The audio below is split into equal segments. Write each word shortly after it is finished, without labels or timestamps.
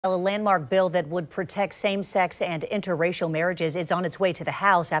A landmark bill that would protect same-sex and interracial marriages is on its way to the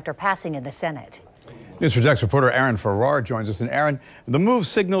House after passing in the Senate. News for Jax reporter Aaron Farrar joins us. And Aaron, the move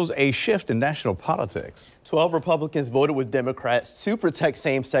signals a shift in national politics. 12 Republicans voted with Democrats to protect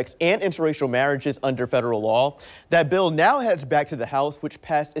same-sex and interracial marriages under federal law. That bill now heads back to the House, which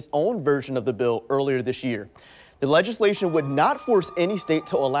passed its own version of the bill earlier this year. The legislation would not force any state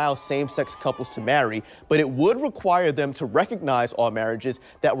to allow same-sex couples to marry, but it would require them to recognize all marriages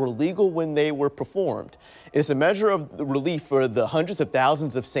that were legal when they were performed. It's a measure of relief for the hundreds of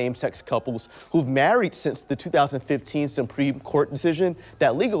thousands of same-sex couples who've married since the 2015 Supreme Court decision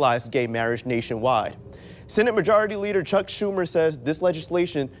that legalized gay marriage nationwide. Senate Majority Leader Chuck Schumer says this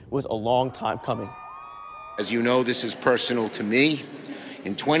legislation was a long time coming. As you know, this is personal to me.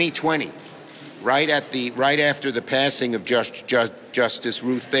 In 2020, right after the passing of Justice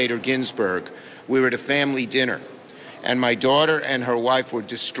Ruth Bader Ginsburg, we were at a family dinner, and my daughter and her wife were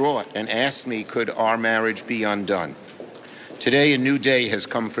distraught and asked me, could our marriage be undone? Today, a new day has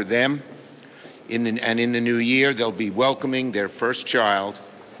come for them, and in the new year, they'll be welcoming their first child,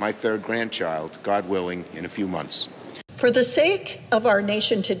 my third grandchild, God willing, in a few months. For the sake of our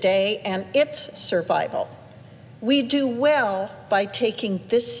nation today and its survival, we do well by taking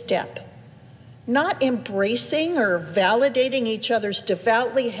this step. Not embracing or validating each other's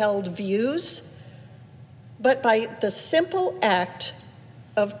devoutly held views, but by the simple act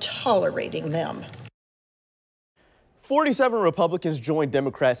of tolerating them. 47 Republicans joined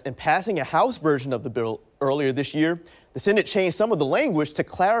Democrats in passing a House version of the bill earlier this year. The Senate changed some of the language to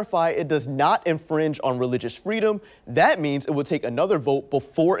clarify it does not infringe on religious freedom. That means it will take another vote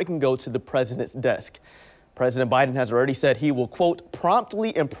before it can go to the president's desk. President Biden has already said he will, quote,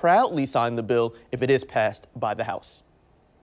 promptly and proudly sign the bill if it is passed by the House.